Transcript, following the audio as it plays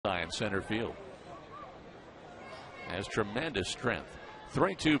Lehigh in center field. Has tremendous strength.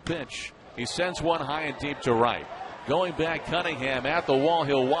 3-2 pitch. He sends one high and deep to right. Going back, Cunningham at the wall.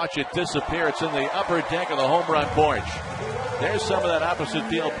 He'll watch it disappear. It's in the upper deck of the home run porch. There's some of that opposite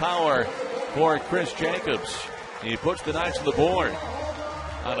field power for Chris Jacobs. He puts the Knights on the board.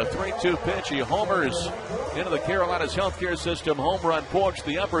 On a 3-2 pitch, he homers into the Carolinas healthcare system home run porch,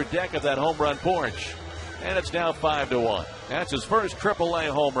 the upper deck of that home run porch. And it's now 5-1. That's his first AAA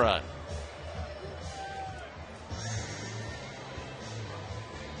home run.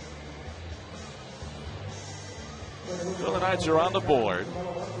 So the Knights are on the board.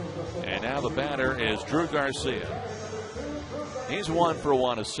 And now the batter is Drew Garcia. He's 1 for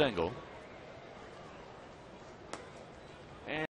 1, a single.